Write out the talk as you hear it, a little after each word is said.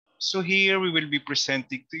So here we will be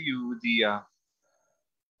presenting to you the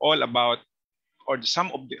all about or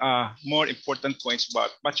some of the more important points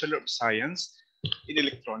about Bachelor of Science in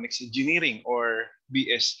Electronics Engineering or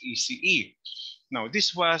BSECE. Now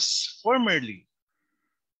this was formerly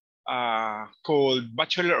called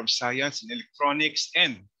Bachelor of Science in Electronics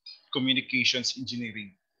and Communications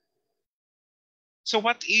Engineering. So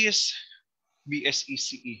what is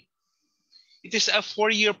BSECE? It is a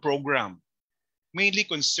 4-year program mainly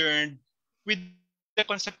concerned with the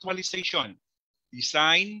conceptualization,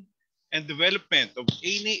 design, and development of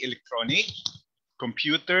any electronic,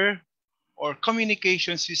 computer, or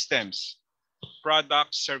communication systems,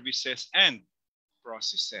 products, services, and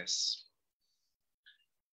processes.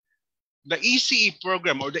 The ECE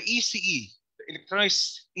program or the ECE, the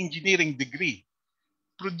Electronics Engineering degree,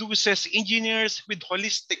 produces engineers with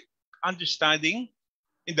holistic understanding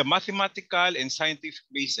in the mathematical and scientific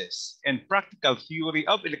basis and practical theory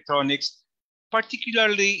of electronics,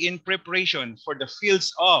 particularly in preparation for the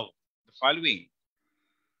fields of the following: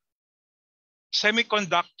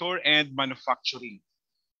 semiconductor and manufacturing,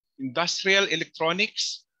 industrial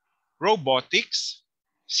electronics, robotics,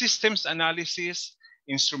 systems analysis,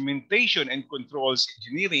 instrumentation and controls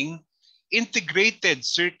engineering, integrated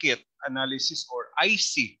circuit analysis or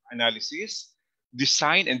IC analysis,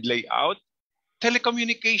 design and layout,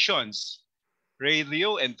 telecommunications,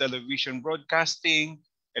 radio and television broadcasting,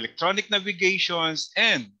 electronic navigations,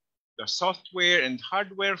 and the software and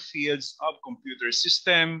hardware fields of computer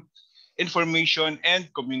system, information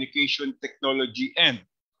and communication technology and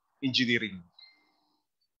engineering.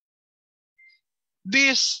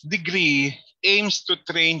 This degree aims to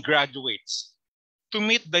train graduates to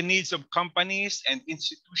meet the needs of companies and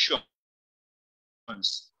institutions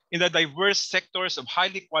in the diverse sectors of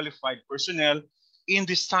highly qualified personnel in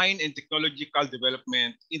design and technological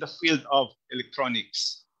development in the field of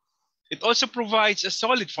electronics. It also provides a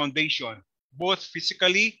solid foundation, both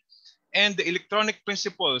physically and the electronic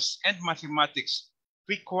principles and mathematics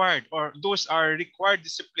required, or those are required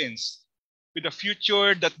disciplines with a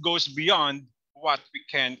future that goes beyond what we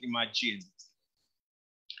can imagine.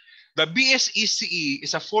 The BSECE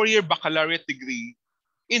is a 4-year baccalaureate degree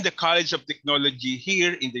in the College of Technology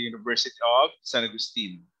here in the University of San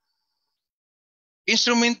Agustin.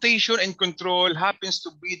 Instrumentation and control happens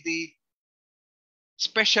to be the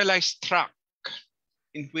specialized track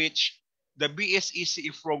in which the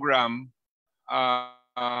BSECE program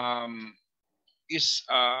is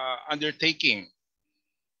undertaking.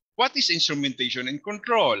 What is instrumentation and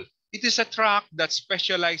control? It is a track that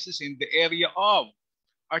specializes in the area of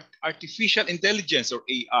artificial intelligence or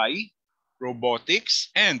AI, robotics,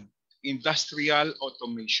 and industrial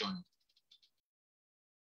automation.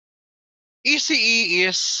 ECE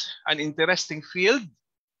is an interesting field,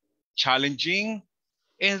 challenging,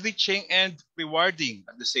 enriching, and rewarding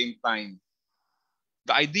at the same time.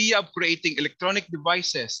 The idea of creating electronic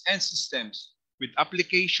devices and systems with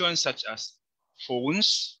applications such as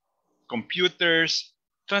phones, computers,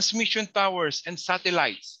 transmission towers, and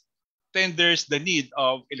satellites tenders the need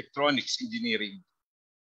of electronics engineering.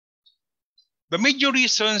 The major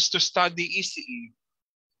reasons to study ECE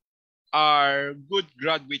are good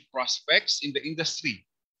graduate prospects in the industry,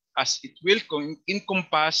 as it will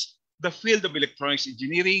encompass the field of electronics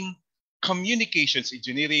engineering, communications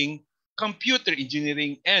engineering, computer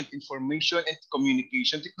engineering, and information and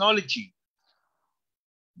communication technology.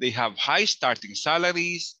 They have high starting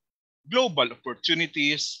salaries, global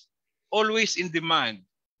opportunities, always in demand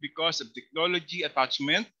because of technology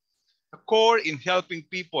attachment, a core in helping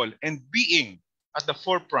people and being at the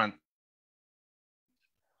forefront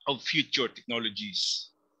of future technologies.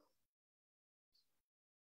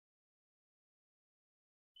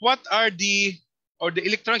 What are the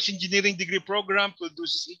electronics engineering degree program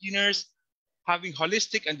produces engineers having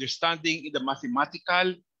holistic understanding in the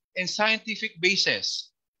mathematical and scientific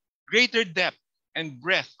basis, greater depth and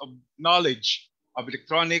breadth of knowledge of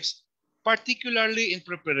electronics, particularly in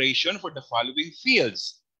preparation for the following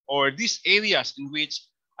fields or these areas in which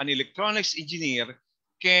an electronics engineer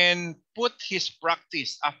can put his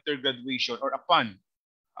practice after graduation or upon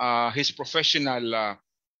his professional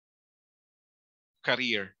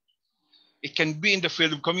career. It can be in the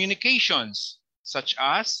field of communications, such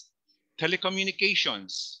as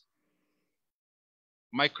telecommunications,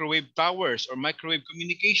 microwave towers or microwave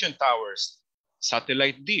communication towers,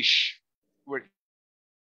 satellite dish.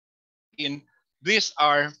 These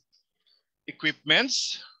are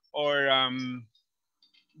equipments or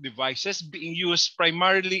devices being used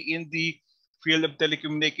primarily in the field of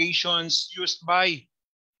telecommunications, used by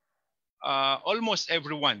almost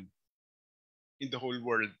everyone in the whole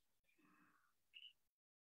world.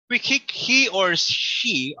 He or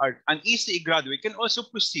she, or an ECE graduate, can also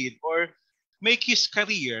proceed or make his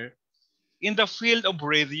career in the field of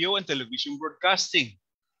radio and television broadcasting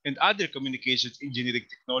and other communications engineering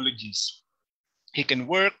technologies. He can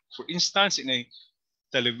work, for instance, in a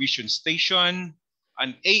television station,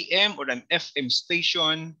 an AM or an FM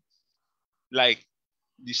station like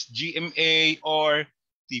this GMA or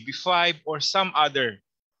TV5 or some other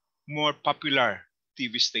more popular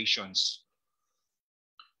TV stations.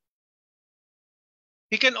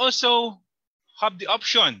 He can also have the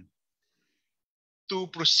option to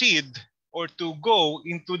proceed or to go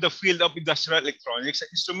into the field of industrial electronics and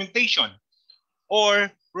instrumentation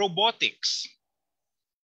or robotics.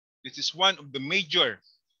 This is one of the major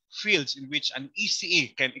fields in which an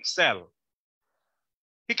ECE can excel.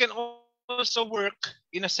 He can also work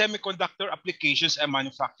in a semiconductor applications and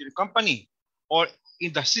manufacturing company or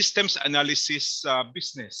in the systems analysis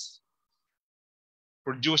business,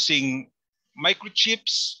 producing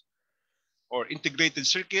microchips or integrated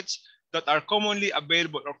circuits that are commonly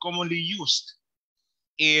available or commonly used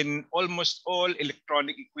in almost all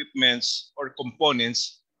electronic equipments or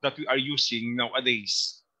components that we are using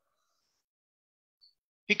nowadays.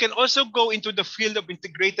 He can also go into the field of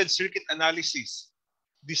integrated circuit analysis,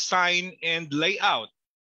 design, and layout.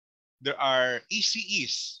 There are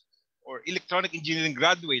ECEs or electronic engineering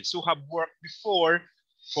graduates who have worked before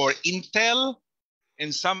for Intel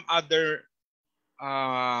and some other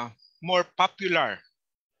more popular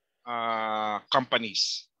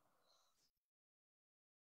companies.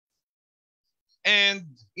 And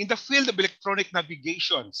in the field of electronic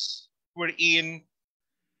navigations, wherein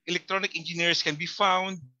electronic engineers can be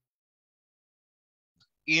found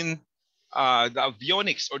in the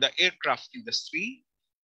avionics or the aircraft industry,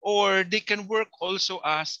 or they can work also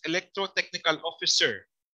as electrotechnical officer.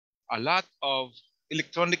 A lot of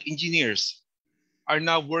electronic engineers are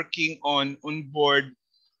now working on onboard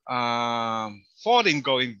foreign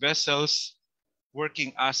going vessels,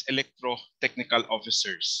 working as electrotechnical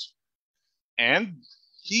officers. And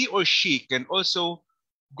he or she can also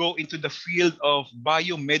go into the field of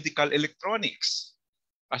biomedical electronics,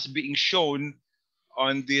 as being shown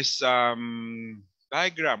on this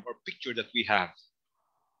diagram or picture that we have.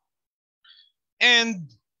 And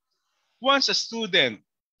once a student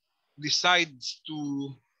decides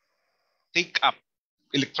to take up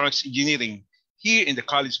electronics engineering here in the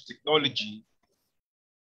College of Technology,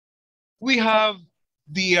 we have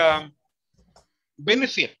the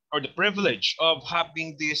benefit or the privilege of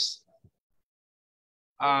having this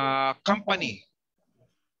company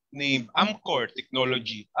named Amcor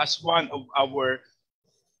Technology as one of our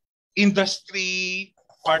industry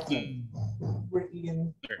partners.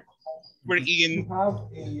 Wherein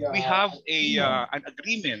we have an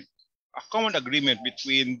agreement, a common agreement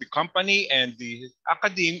between the company and the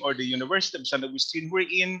academe or the University of San Agustin,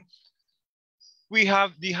 wherein they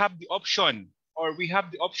have the option, or we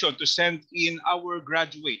have the option to send in our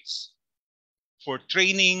graduates for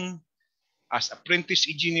training as apprentice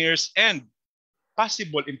engineers and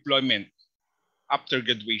possible employment after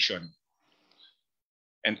graduation.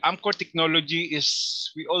 And Amcor Technology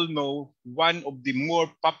is, we all know, one of the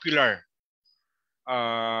more popular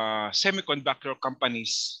semiconductor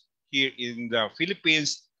companies here in the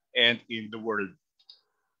Philippines and in the world.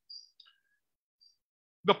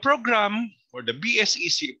 The program, or the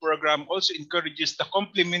BSEC program, also encourages the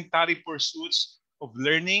complementary pursuits of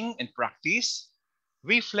learning and practice,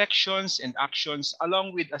 reflections and actions,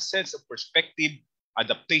 along with a sense of perspective,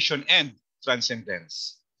 adaptation, and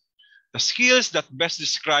transcendence. The skills that best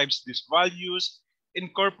describes these values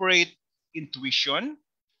incorporate intuition,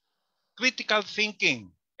 critical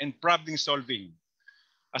thinking, and problem solving,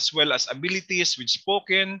 as well as abilities with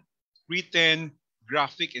spoken, written,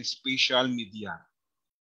 graphic, and spatial media.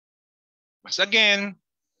 Once again,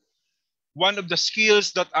 one of the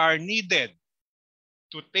skills that are needed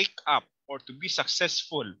to take up or to be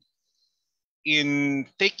successful in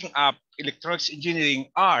taking up electronics engineering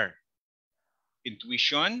are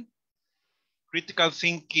intuition, critical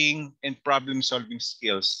thinking, and problem-solving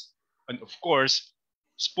skills. And of course,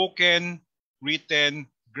 spoken, written,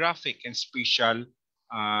 graphic, and spatial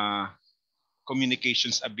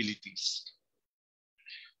communications abilities.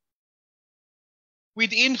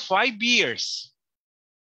 Within 5 years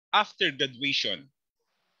after graduation,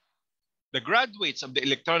 the graduates of the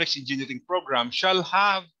electronics engineering program shall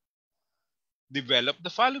have developed the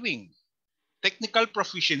following: technical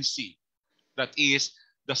proficiency, that is,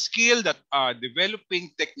 the skill that are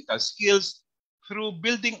developing technical skills through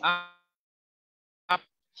building up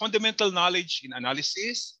fundamental knowledge in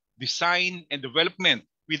analysis, design, and development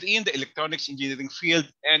within the electronics engineering field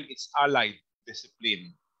and its allied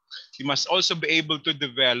discipline. They must also be able to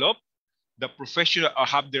develop the professional or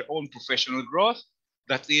have their own professional growth.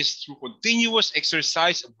 That is through continuous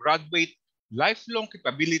exercise of graduate lifelong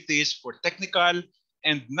capabilities for technical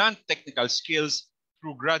and non-technical skills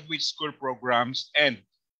through graduate school programs and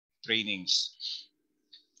trainings.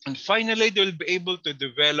 And finally, they will be able to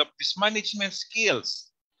develop these management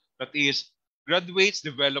skills. That is, graduates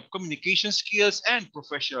develop communication skills and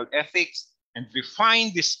professional ethics and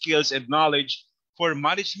refine the skills and knowledge for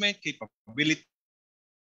management capability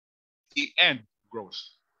and growth.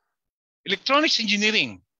 Electronics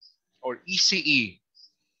engineering, or ECE,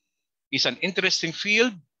 is an interesting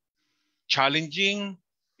field, challenging,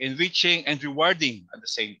 enriching, and rewarding at the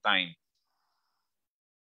same time.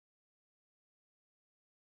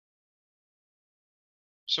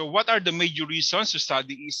 So what are the major reasons to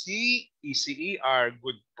study ECE? ECE are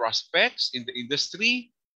good prospects in the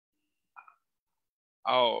industry.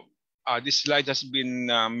 This slide has been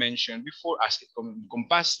mentioned before as it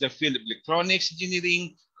encompasses the field of electronics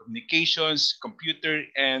engineering, communications, computer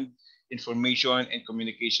and information and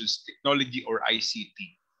communications technology, or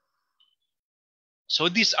ICT. So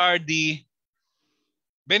these are the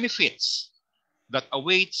benefits that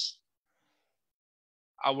awaits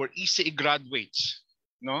our ECE graduates,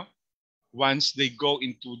 no, once they go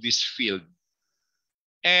into this field.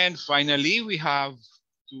 And finally, we have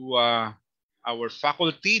to our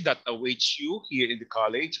faculty that awaits you here in the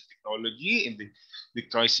College of Technology in the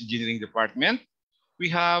Electronics Engineering Department. We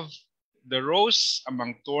have the rose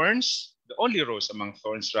among thorns, the only rose among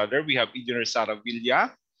thorns rather. We have Engineer Sara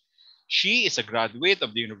Villa. She is a graduate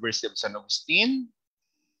of the University of San Agustin,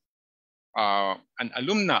 an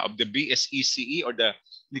alumna of the BSECE or the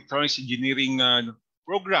Electronics Engineering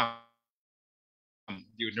program, the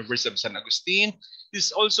University of San Agustin. She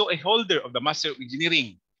is also a holder of the Master of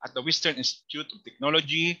Engineering at the Western Institute of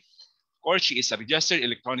Technology. Of course, she is a registered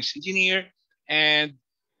electronics engineer, and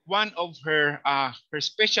one of her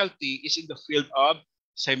specialty is in the field of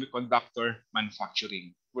semiconductor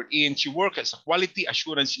manufacturing, wherein she worked as a quality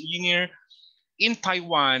assurance engineer in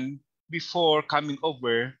Taiwan before coming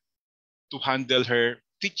over to handle her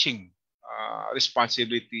teaching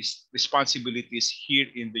responsibilities here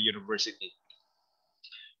in the university.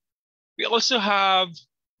 We also have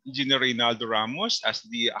Engineer Renaldo Ramos as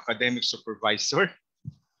the academic supervisor.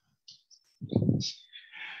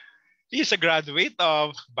 He is a graduate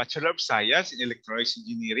of Bachelor of Science in Electronics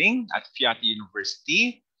Engineering at Fiat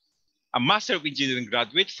University, a Master of Engineering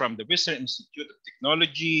graduate from the Western Institute of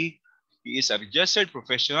Technology. He is a registered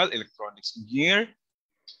professional electronics engineer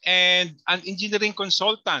and an engineering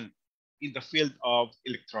consultant in the field of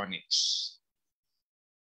electronics.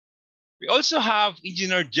 We also have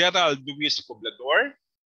Engineer Gerald Luis Poblador,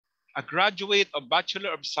 a graduate of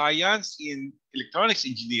Bachelor of Science in Electronics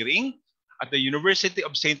Engineering at the University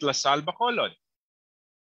of St. La Salle, Bacolod,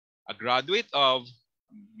 a graduate of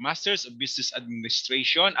Masters of Business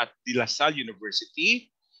Administration at De La Salle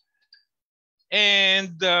University,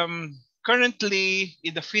 and currently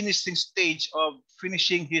in the finishing stage of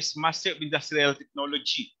finishing his Master of Industrial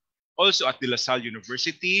Technology, also at De La Salle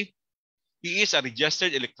University. He is a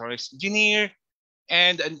registered electronics engineer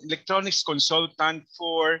and an electronics consultant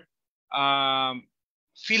for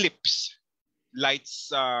Philips lights,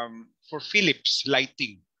 for Philips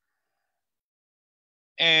lighting.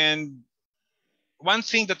 And one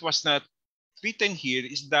thing that was not written here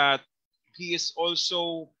is that he is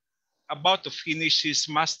also about to finish his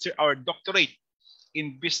master or doctorate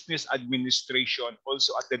in business administration,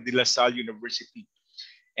 also at the De La Salle University.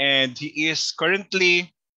 And he is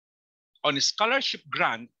currently on a scholarship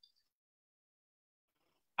grant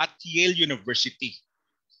at Yale University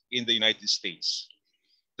in the United States.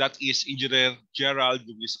 That is Engineer Gerald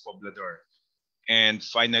Luis Poblador. And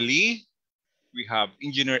finally, we have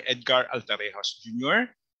Engineer Edgar Altarejos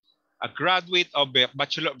Jr., a graduate of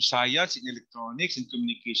Bachelor of Science in Electronics and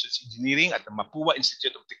Communications Engineering at the Mapua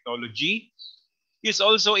Institute of Technology. He is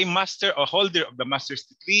also a master or holder of the master's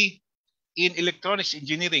degree in Electronics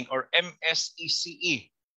Engineering or MSECE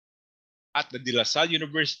at the De La Salle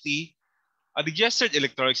University, a registered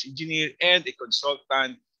electronics engineer and a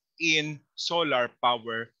consultant in solar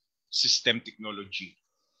power system technology.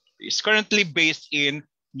 He is currently based in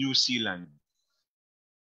New Zealand.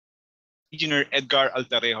 Engineer Edgar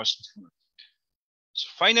Altarejos. So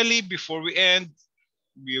finally, before we end,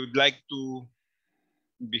 we would like to,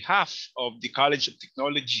 on behalf of the College of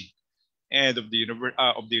Technology and of the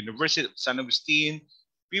University of San Agustin,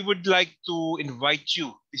 we would like to invite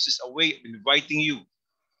you. This is a way of inviting you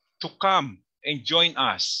to come and join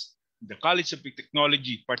us in the College of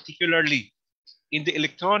Technology, particularly in the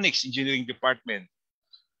Electronics Engineering Department,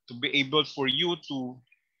 to be able for you to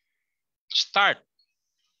start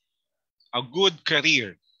a good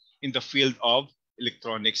career in the field of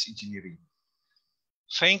electronics engineering.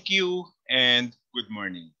 Thank you and good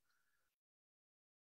morning.